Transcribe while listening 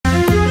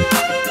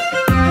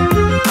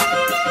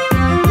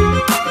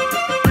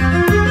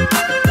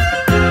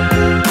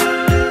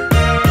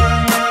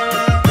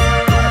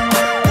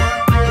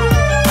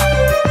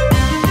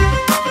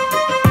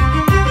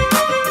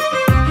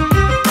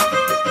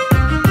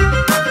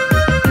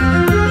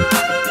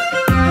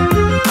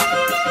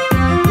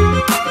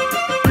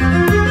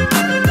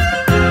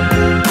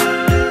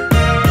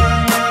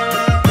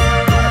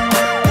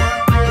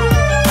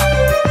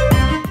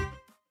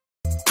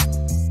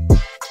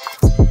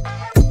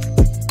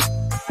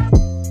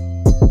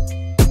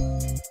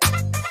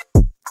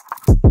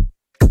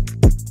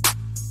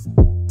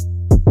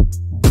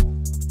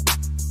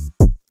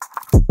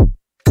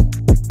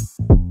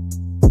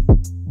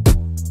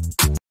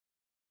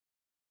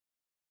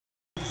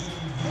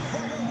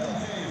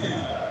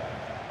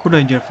Good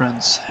day, dear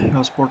friends.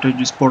 Your Sport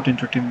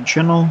Entertainment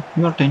channel.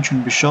 Your attention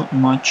will be short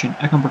match in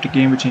a competitive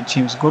game between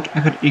teams Got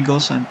Ahead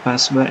Eagles and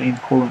PSV in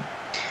Holland.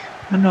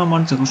 And now I'm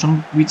on the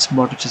question which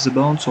sport it is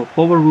about, so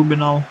power will be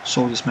now,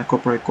 so this my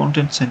corporate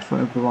content sent for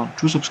everyone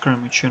to subscribe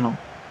my channel.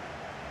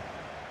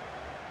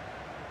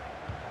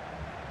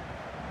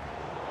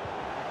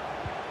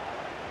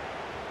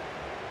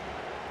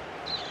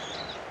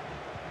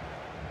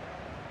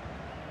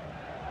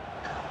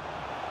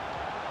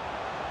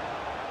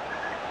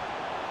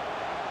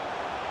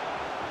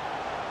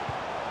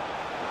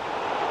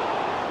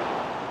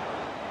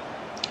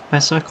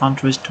 PSV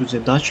countries to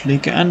the Dutch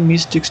league and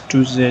Mystics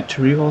to the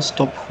rivals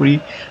top 3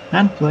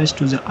 and plays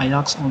to the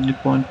Ajax only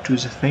point to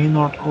the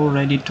Feyenoord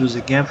already to the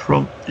gap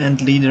from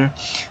end leader.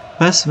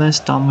 PSV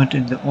stumbled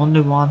in the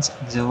only ones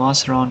in the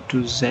last round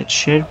to the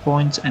share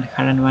points and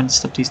Herenwen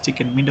statistic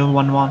and middle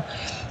 1-1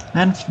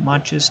 and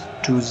matches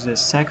to the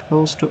sack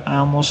pills to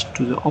almost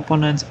to the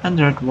opponents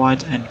and red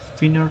white and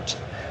Feyenoord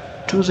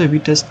to the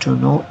Vitesse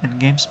 2-0 and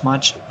games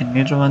match in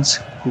Netherlands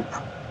group.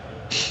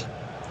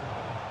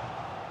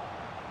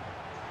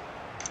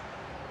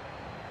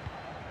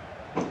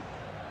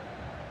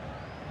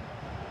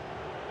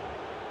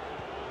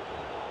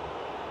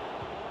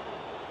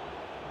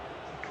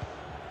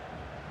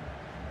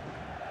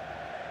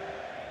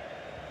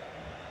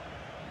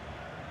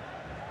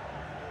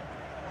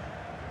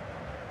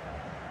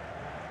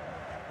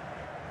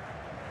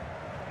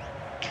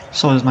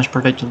 So as much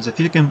protected on the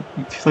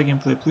FIFA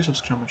gameplay, please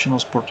subscribe my channel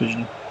Sport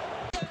HD.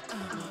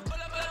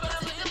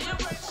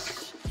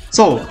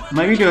 So,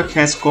 my video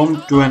has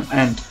come to an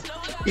end.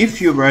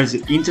 If you were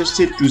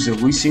interested to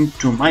listen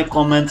to my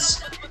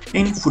comments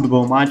in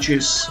football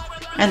matches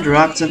and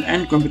reaction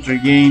and computer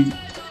game,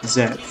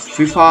 the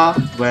FIFA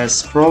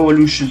vs Pro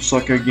Evolution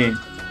Soccer game,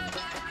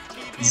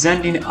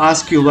 then in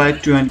ask you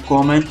like to and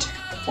comment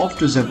of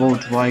to the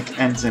vote like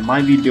and the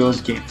my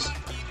videos games.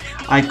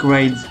 I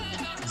create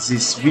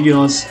these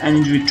videos and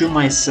enjoy to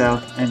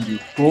myself and you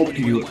hope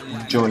you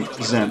enjoy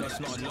them.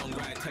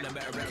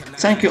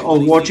 Thank you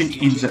all watching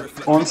in the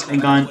once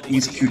again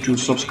ask you to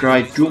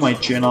subscribe to my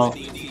channel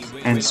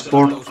and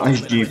Sport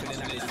HD.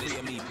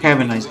 Have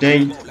a nice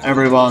day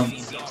everyone.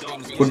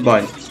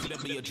 Goodbye.